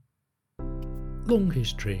Long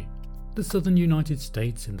History. The Southern United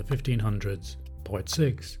States in the 1500s. Part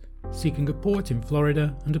 6. Seeking a port in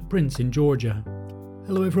Florida and a prince in Georgia.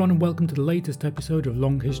 Hello everyone and welcome to the latest episode of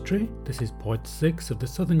Long History. This is part 6 of the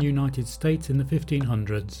Southern United States in the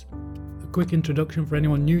 1500s. A quick introduction for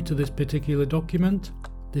anyone new to this particular document.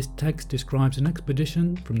 This text describes an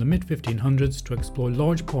expedition from the mid-1500s to explore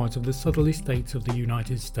large parts of the southerly states of the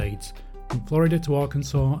United States, from Florida to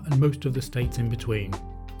Arkansas and most of the states in between.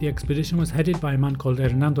 The expedition was headed by a man called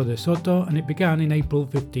Hernando de Soto and it began in April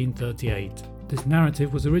 1538. This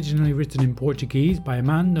narrative was originally written in Portuguese by a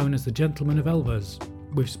man known as the Gentleman of Elvas.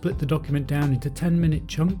 We've split the document down into 10-minute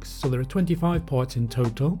chunks, so there are 25 parts in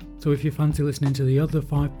total. So if you fancy listening to the other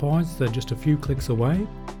 5 parts, they're just a few clicks away.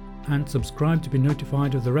 And subscribe to be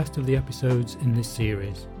notified of the rest of the episodes in this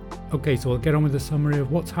series. Okay, so I'll get on with the summary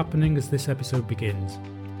of what's happening as this episode begins.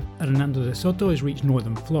 Hernando de Soto has reached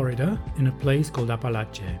northern Florida in a place called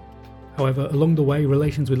Apalache. However, along the way,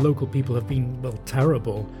 relations with local people have been, well,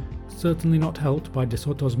 terrible. Certainly not helped by de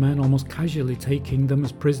Soto's men almost casually taking them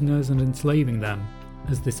as prisoners and enslaving them.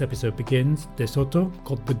 As this episode begins, de Soto,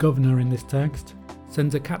 called the governor in this text,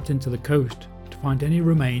 sends a captain to the coast to find any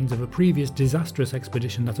remains of a previous disastrous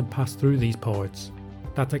expedition that had passed through these parts.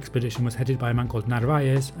 That expedition was headed by a man called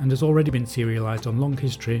Narvaez and has already been serialized on Long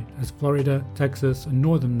History as Florida, Texas and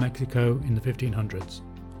northern Mexico in the 1500s.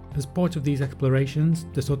 As part of these explorations,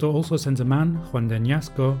 de Soto also sends a man, Juan de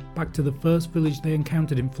Añasco, back to the first village they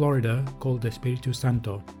encountered in Florida called Espiritu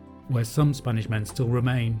Santo, where some Spanish men still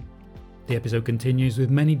remain. The episode continues with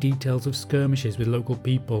many details of skirmishes with local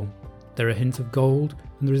people. There are hints of gold,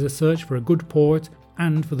 and there is a search for a good port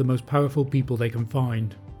and for the most powerful people they can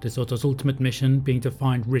find. De Soto's ultimate mission being to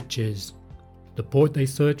find riches. The port they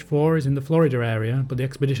search for is in the Florida area, but the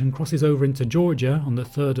expedition crosses over into Georgia on the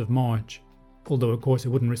 3rd of March. Although of course it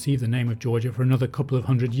wouldn't receive the name of Georgia for another couple of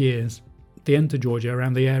hundred years. They enter Georgia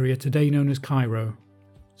around the area today known as Cairo.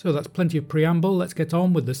 So that's plenty of preamble, let's get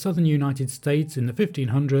on with the Southern United States in the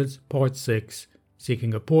 1500s, Part 6,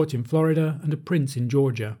 Seeking a port in Florida and a prince in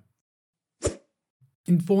Georgia.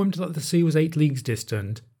 Informed that the sea was 8 leagues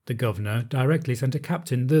distant, the governor directly sent a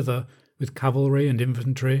captain thither with cavalry and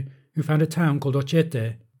infantry who found a town called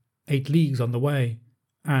Ochete, 8 leagues on the way,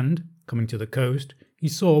 and, coming to the coast, he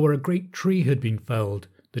saw where a great tree had been felled,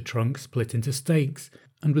 the trunk split into stakes,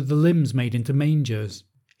 and with the limbs made into mangers.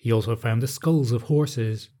 He also found the skulls of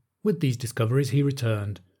horses. With these discoveries he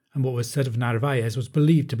returned, and what was said of Narvaez was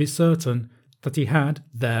believed to be certain, that he had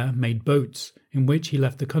there made boats, in which he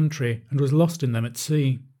left the country and was lost in them at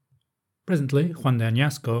sea. Presently, Juan de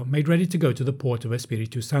Añasco made ready to go to the port of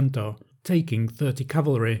Espiritu Santo, taking 30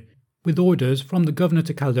 cavalry, with orders from the governor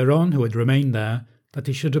to Calderon, who had remained there, that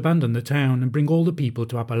he should abandon the town and bring all the people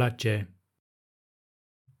to Apalache.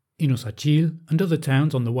 In Osachil and other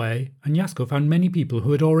towns on the way, Añasco found many people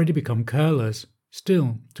who had already become careless.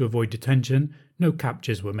 Still, to avoid detention, no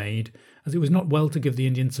captures were made, as it was not well to give the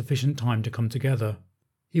Indians sufficient time to come together.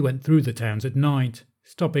 He went through the towns at night,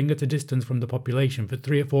 stopping at a distance from the population for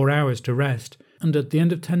 3 or 4 hours to rest, and at the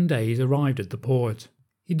end of 10 days arrived at the port.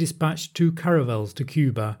 He dispatched 2 caravels to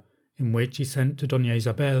Cuba, in which he sent to Doña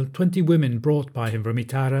Isabel 20 women brought by him from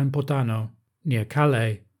Itara and Potano, near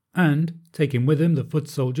Calais, and, taking with him the foot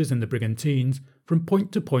soldiers and the brigantines, from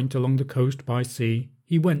point to point along the coast by sea,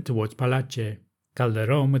 he went towards Palache.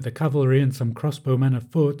 Calderon, with the cavalry and some crossbowmen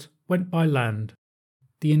afoot, went by land.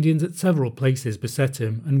 The Indians at several places beset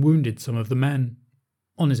him and wounded some of the men.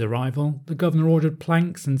 On his arrival, the governor ordered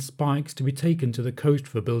planks and spikes to be taken to the coast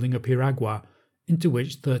for building a piragua, into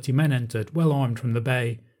which 30 men entered, well armed from the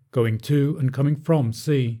bay, going to and coming from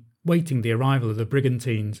sea, waiting the arrival of the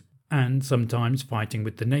brigantines, and sometimes fighting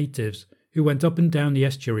with the natives, who went up and down the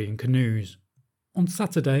estuary in canoes. On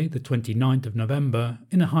Saturday, the 29th of November,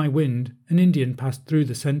 in a high wind, an Indian passed through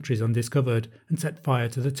the sentries undiscovered and set fire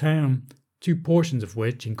to the town, 2 portions of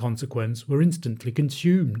which, in consequence, were instantly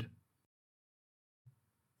consumed.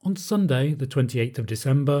 On Sunday, the 28th of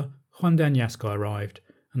December, Juan de Añasco arrived,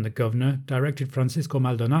 and the governor directed Francisco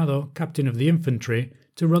Maldonado, captain of the infantry,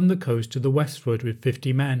 to run the coast to the westward with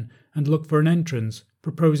 50 men and look for an entrance,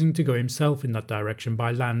 proposing to go himself in that direction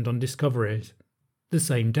by land on discoveries. The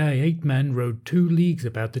same day 8 men rode 2 leagues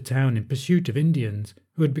about the town in pursuit of Indians,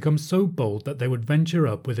 who had become so bold that they would venture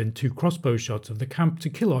up within 2 crossbow shots of the camp to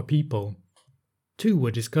kill our people. 2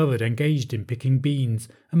 were discovered engaged in picking beans,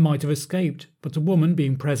 and might have escaped, but a woman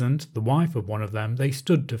being present, the wife of one of them, they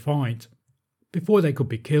stood to fight. Before they could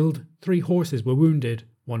be killed, 3 horses were wounded,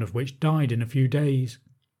 one of which died in a few days.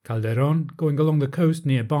 Calderon, going along the coast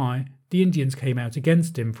nearby, the Indians came out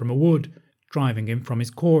against him from a wood, driving him from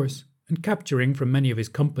his course, and capturing from many of his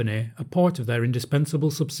company a part of their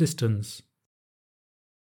indispensable subsistence.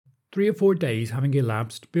 3 or 4 days having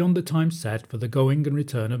elapsed beyond the time set for the going and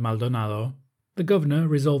return of Maldonado, the governor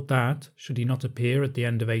resolved that, should he not appear at the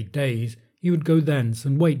end of 8 days, he would go thence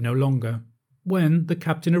and wait no longer. When the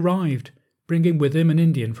captain arrived, bringing with him an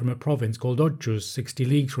Indian from a province called Ochus, 60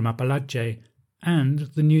 leagues from Apalache, and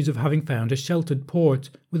the news of having found a sheltered port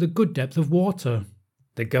with a good depth of water.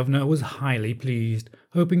 The governor was highly pleased,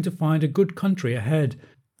 hoping to find a good country ahead,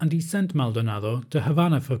 and he sent Maldonado to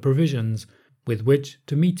Havana for provisions, with which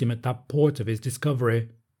to meet him at that port of his discovery,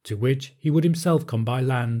 to which he would himself come by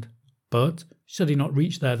land. But, should he not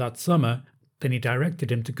reach there that summer, then he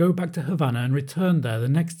directed him to go back to Havana and return there the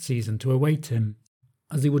next season to await him,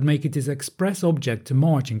 as he would make it his express object to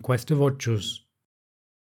march in quest of Ochus.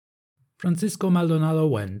 Francisco Maldonado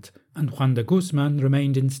went, and Juan de Guzman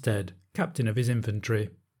remained instead, captain of his infantry.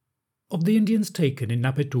 Of the Indians taken in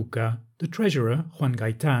Napetuca, the treasurer, Juan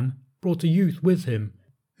Gaitan, brought a youth with him,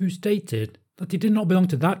 who stated that he did not belong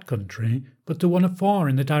to that country, but to one afar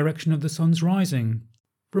in the direction of the sun's rising,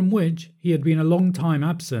 from which he had been a long time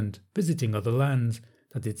absent, visiting other lands,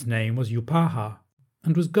 that its name was Yupaha,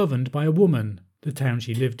 and was governed by a woman, the town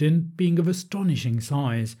she lived in being of astonishing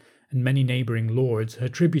size, and many neighbouring lords her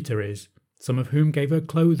tributaries, some of whom gave her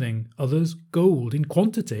clothing, others gold in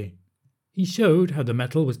quantity. He showed how the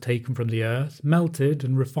metal was taken from the earth, melted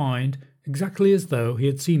and refined, exactly as though he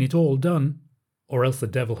had seen it all done, or else the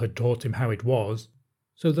devil had taught him how it was,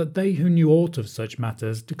 so that they who knew aught of such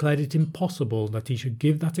matters declared it impossible that he should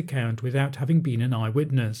give that account without having been an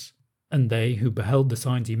eye-witness, and they who beheld the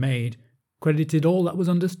signs he made credited all that was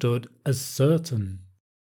understood as certain.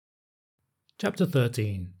 Chapter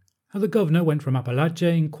 13. How the governor went from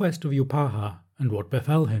Apalache in quest of Yupaha, and what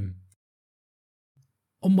befell him.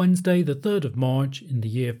 On Wednesday, the 3rd of March, in the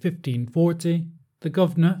year 1540, the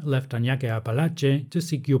governor left Añaque Apalache to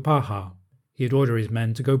seek Yupaha. He had ordered his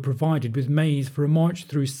men to go provided with maize for a march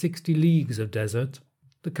through 60 leagues of desert.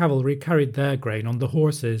 The cavalry carried their grain on the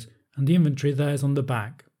horses, and the infantry theirs on the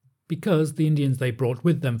back, because the Indians they brought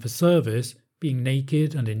with them for service, being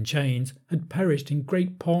naked and in chains, had perished in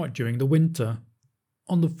great part during the winter.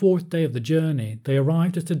 On the 4th day of the journey, they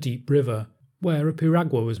arrived at a deep river, where a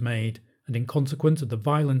piragua was made, and in consequence of the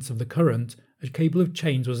violence of the current, a cable of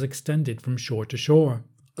chains was extended from shore to shore,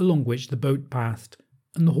 along which the boat passed,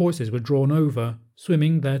 and the horses were drawn over,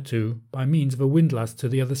 swimming thereto by means of a windlass to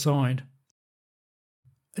the other side.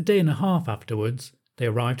 A day and a half afterwards, they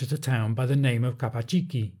arrived at a town by the name of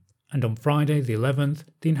Capachiqui, and on Friday the 11th,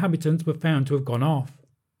 the inhabitants were found to have gone off.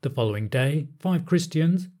 The following day, 5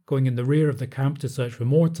 Christians, going in the rear of the camp to search for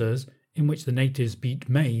mortars, in which the natives beat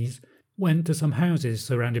maize, went to some houses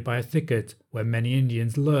surrounded by a thicket, where many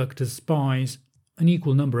Indians lurked as spies, an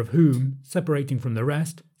equal number of whom, separating from the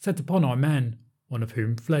rest, set upon our men, one of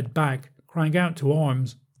whom fled back, crying out to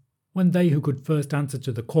arms. When they who could first answer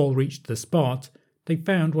to the call reached the spot, they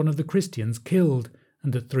found one of the Christians killed,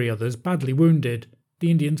 and the 3 others badly wounded,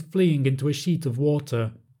 the Indians fleeing into a sheet of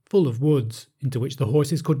water, full of woods, into which the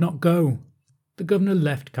horses could not go. The governor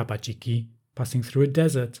left Capachiqui, passing through a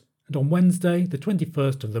desert, and on Wednesday, the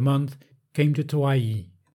 21st of the month, came to Toai.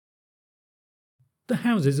 The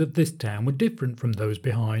houses of this town were different from those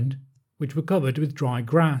behind, which were covered with dry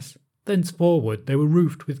grass. Thenceforward they were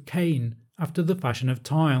roofed with cane, after the fashion of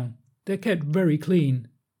tile. They are kept very clean,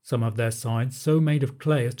 some of their sides so made of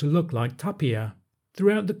clay as to look like tapia.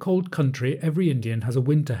 Throughout the cold country every Indian has a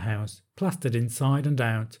winter house, plastered inside and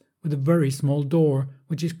out, with a very small door,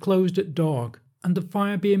 which is closed at dark, and the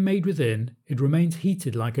fire being made within, it remains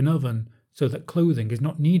heated like an oven, so that clothing is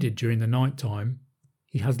not needed during the night time.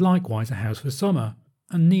 He has likewise a house for summer,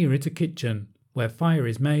 and near it a kitchen, where fire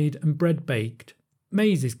is made and bread baked.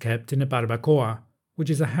 Maize is kept in a barbacoa, which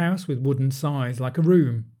is a house with wooden sides like a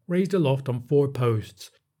room, raised aloft on 4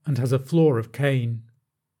 posts, and has a floor of cane.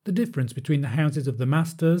 The difference between the houses of the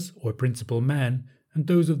masters, or principal men, and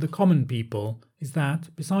those of the common people is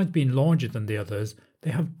that, besides being larger than the others, they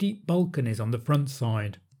have deep balconies on the front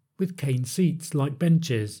side, with cane seats like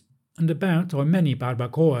benches, and about are many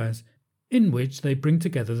barbacoas, in which they bring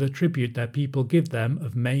together the tribute their people give them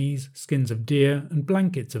of maize, skins of deer, and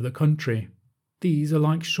blankets of the country. These are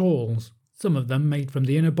like shawls, some of them made from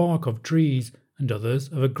the inner bark of trees, and others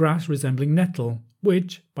of a grass resembling nettle,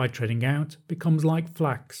 which, by treading out, becomes like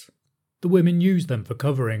flax. The women use them for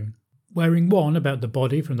covering, wearing one about the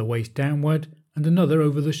body from the waist downward, and another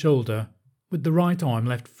over the shoulder, with the right arm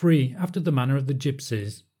left free after the manner of the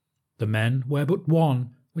gypsies. The men wear but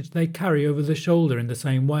one, which they carry over the shoulder in the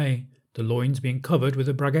same way, the loins being covered with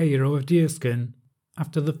a bragueiro of deerskin,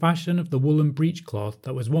 after the fashion of the woolen breechcloth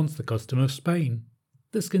that was once the custom of Spain.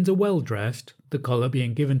 The skins are well dressed, the colour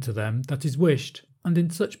being given to them that is wished, and in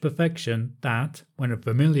such perfection that, when of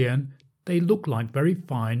vermilion, they look like very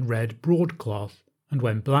fine red broadcloth, and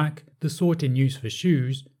when black, the sort in use for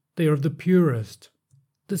shoes, they are of the purest.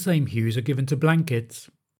 The same hues are given to blankets.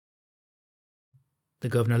 The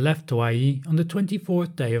governor left Toai on the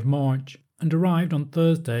 24th day of March, and arrived on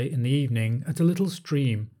Thursday in the evening at a little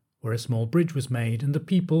stream, where a small bridge was made and the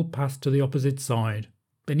people passed to the opposite side.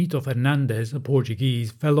 Benito Fernandez, a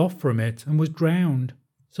Portuguese, fell off from it and was drowned.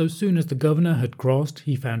 So soon as the governor had crossed,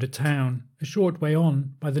 he found a town, a short way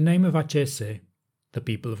on, by the name of Achese, the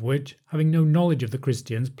people of which, having no knowledge of the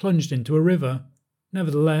Christians, plunged into a river.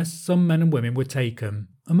 Nevertheless, some men and women were taken,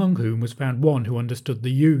 among whom was found one who understood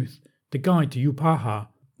the youth, the guide to Upaha,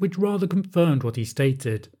 which rather confirmed what he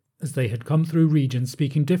stated, as they had come through regions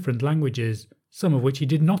speaking different languages, some of which he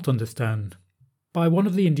did not understand. By one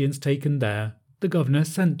of the Indians taken there, the governor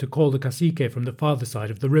sent to call the cacique from the farther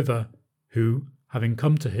side of the river, who, having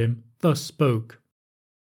come to him, thus spoke.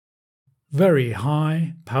 "Very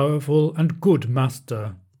high, powerful, and good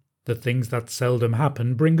master, the things that seldom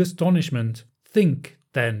happen bring astonishment. Think,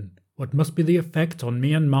 then, what must be the effect on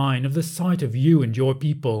me and mine of the sight of you and your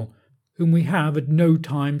people, whom we have at no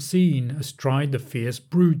time seen, astride the fierce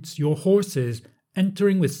brutes, your horses,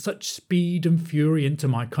 entering with such speed and fury into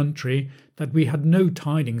my country that we had no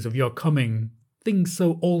tidings of your coming. Things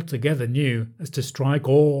so altogether new as to strike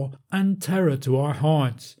awe and terror to our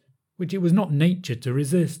hearts, which it was not nature to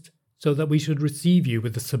resist, so that we should receive you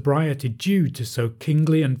with the sobriety due to so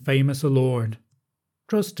kingly and famous a lord.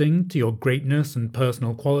 Trusting to your greatness and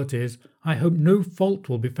personal qualities, I hope no fault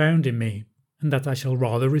will be found in me, and that I shall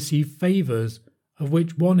rather receive favours, of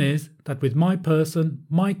which one is that with my person,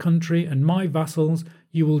 my country, and my vassals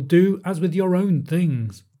you will do as with your own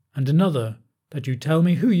things, and another, that you tell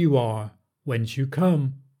me who you are, whence you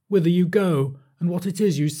come, whither you go, and what it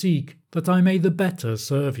is you seek, that I may the better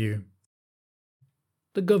serve you."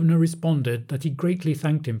 The governor responded that he greatly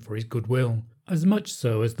thanked him for his goodwill, as much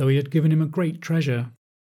so as though he had given him a great treasure.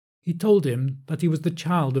 He told him that he was the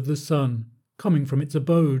child of the sun, coming from its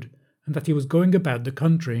abode, and that he was going about the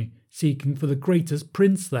country, seeking for the greatest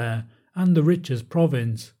prince there, and the richest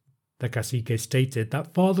province. The cacique stated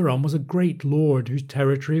that farther on was a great lord whose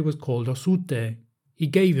territory was called Osute. He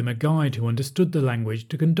gave him a guide who understood the language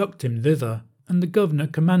to conduct him thither, and the governor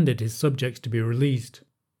commanded his subjects to be released.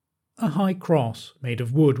 A high cross, made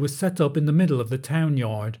of wood, was set up in the middle of the town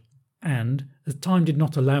yard, and, as time did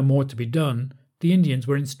not allow more to be done, the Indians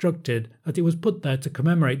were instructed that it was put there to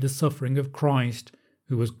commemorate the suffering of Christ,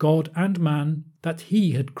 who was God and man, that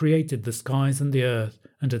he had created the skies and the earth,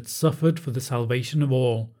 and had suffered for the salvation of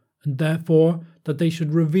all, and therefore that they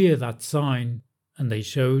should revere that sign, and they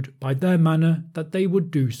showed by their manner that they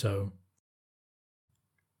would do so.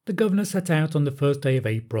 The governor set out on the 1st day of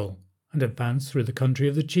April, and advanced through the country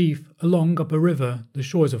of the chief, along up a river, the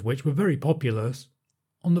shores of which were very populous.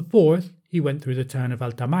 On the 4th he went through the town of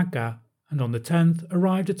Altamaca, and on the 10th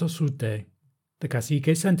arrived at Osute. The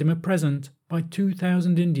cacique sent him a present by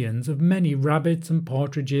 2,000 Indians of many rabbits and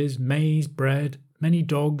partridges, maize, bread, many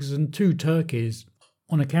dogs, and 2 turkeys.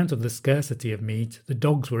 On account of the scarcity of meat, the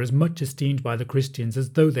dogs were as much esteemed by the Christians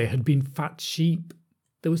as though they had been fat sheep.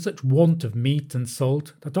 There was such want of meat and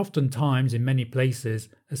salt that oftentimes in many places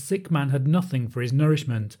a sick man had nothing for his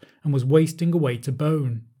nourishment and was wasting away to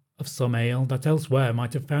bone, of some ail that elsewhere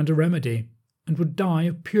might have found a remedy, and would die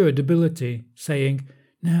of pure debility, saying,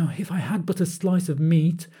 "Now, if I had but a slice of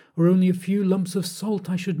meat, or only a few lumps of salt,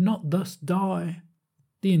 I should not thus die."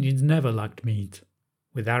 The Indians never lacked meat.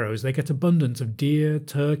 With arrows they get abundance of deer,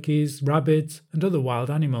 turkeys, rabbits, and other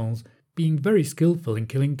wild animals, being very skilful in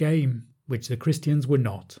killing game, which the Christians were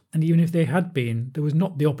not, and even if they had been, there was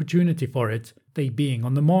not the opportunity for it, they being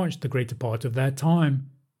on the march the greater part of their time,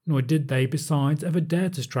 nor did they, besides, ever dare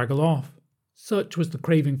to straggle off. Such was the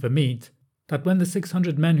craving for meat, that when the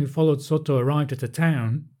 600 men who followed Soto arrived at a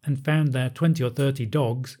town, and found there 20 or 30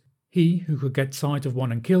 dogs, he who could get sight of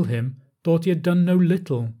one and kill him, thought he had done no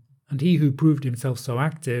little, and he who proved himself so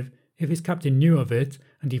active, if his captain knew of it,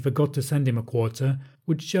 and he forgot to send him a quarter,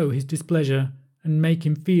 would show his displeasure, and make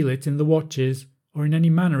him feel it in the watches, or in any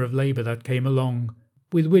manner of labour that came along,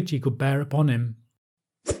 with which he could bear upon him.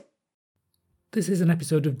 This is an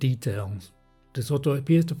episode of details. De Soto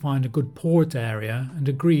appears to find a good port area, and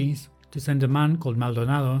agrees to send a man called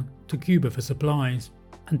Maldonado to Cuba for supplies,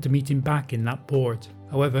 and to meet him back in that port.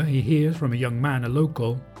 However, he hears from a young man, a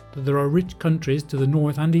local, that there are rich countries to the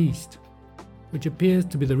north and east, which appears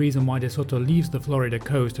to be the reason why De Soto leaves the Florida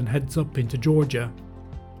coast and heads up into Georgia.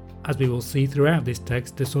 As we will see throughout this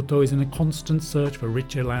text, De Soto is in a constant search for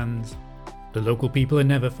richer lands. The local people are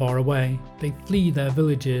never far away. They flee their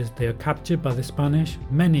villages, they are captured by the Spanish,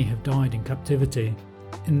 many have died in captivity.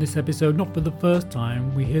 In this episode, not for the first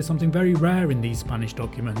time, we hear something very rare in these Spanish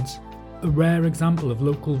documents. A rare example of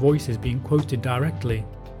local voices being quoted directly,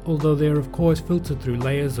 although they are of course filtered through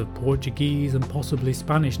layers of Portuguese and possibly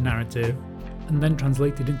Spanish narrative, and then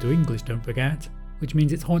translated into English, don't forget, which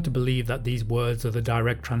means it's hard to believe that these words are the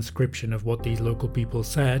direct transcription of what these local people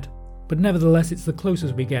said, but nevertheless it's the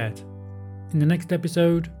closest we get. In the next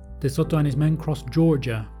episode, De Soto and his men crossed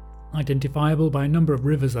Georgia, identifiable by a number of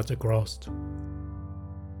rivers that are crossed.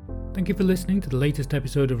 Thank you for listening to the latest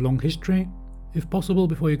episode of Long History. If possible,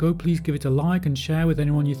 before you go, please give it a like and share with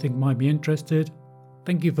anyone you think might be interested.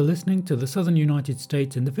 Thank you for listening to the Southern United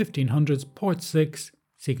States in the 1500s, Part 6,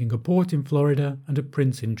 seeking a port in Florida and a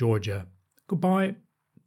prince in Georgia. Goodbye.